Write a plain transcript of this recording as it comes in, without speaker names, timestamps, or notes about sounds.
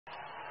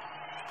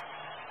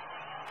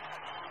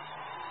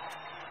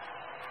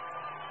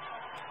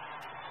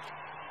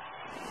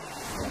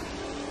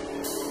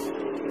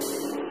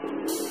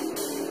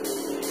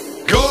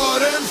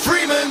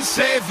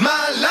Freeman saved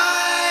my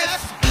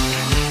life.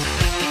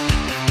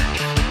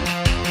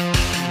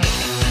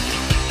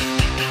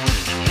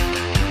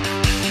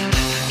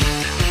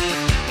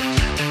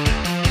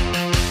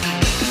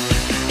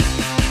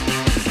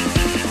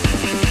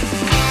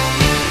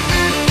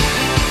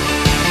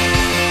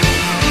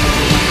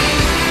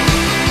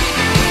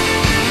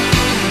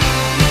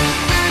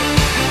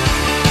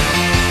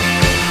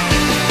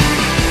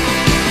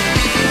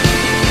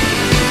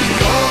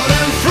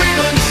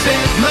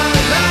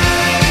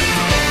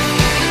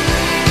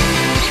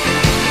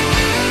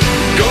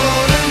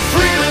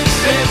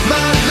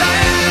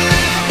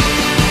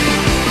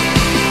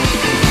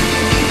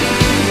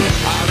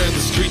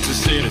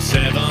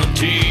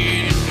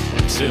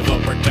 Civil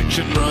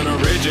protection, run a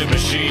rigid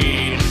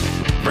machine.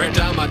 Break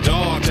down my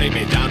door, take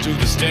me down to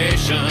the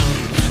station.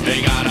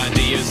 They got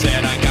ideas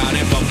that I got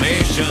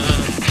information.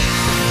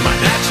 My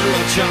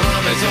natural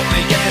charm is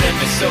only getting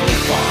me so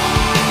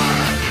far.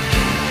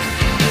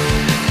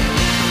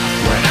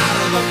 When out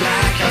of the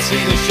black I see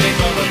the shape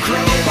of a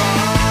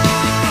crowbar.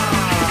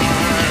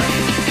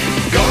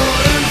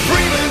 Gordon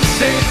Freeman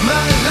saved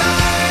my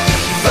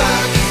life.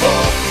 Fight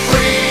for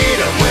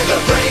freedom with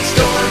a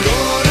brainstorm.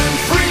 Gordon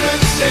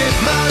Freeman saved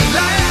my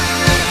life.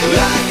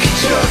 Like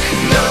Chuck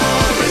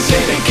Norris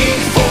in a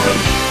geek form.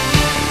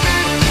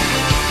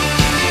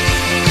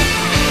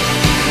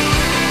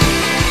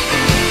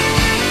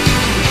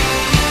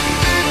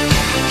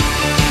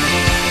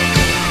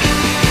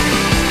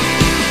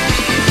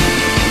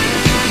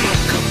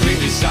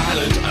 Completely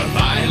silent, a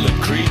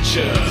violent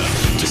creature,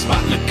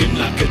 despite looking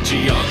like a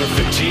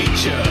geography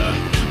teacher.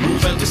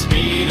 Move at the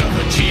speed of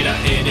a cheetah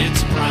in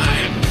its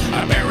prime.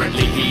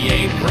 Apparently he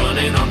ain't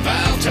running on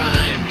valve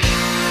time.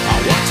 I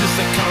watch as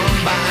the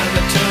combine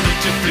turn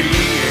into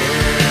fear.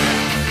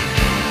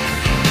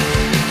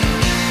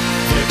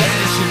 The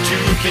vanishing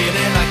truth in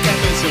it like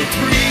episode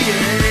 3.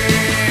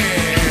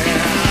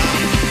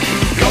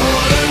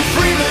 Gordon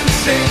Freeman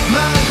saved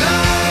my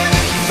life.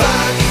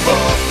 Fight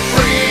for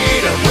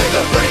freedom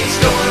with a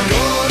brainstorm.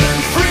 Gordon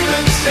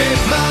Freeman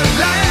saved my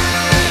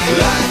life.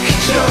 Like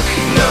Chuck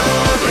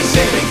Norris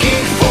in a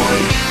geek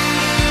form.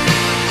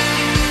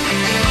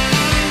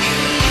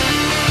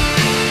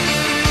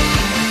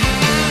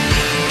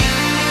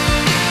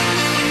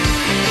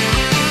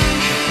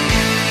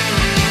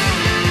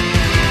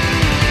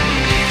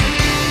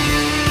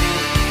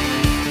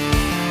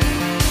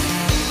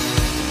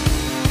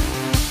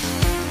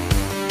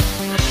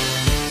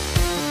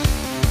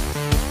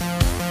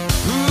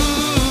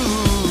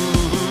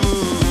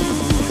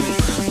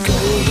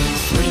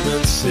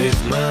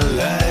 Saved my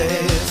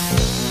life.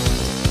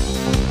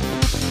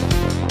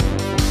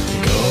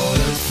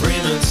 Gordon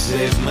Freeman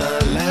saved my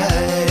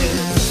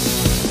life.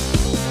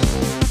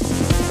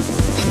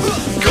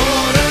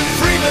 Gordon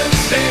Freeman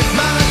saved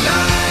my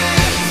life.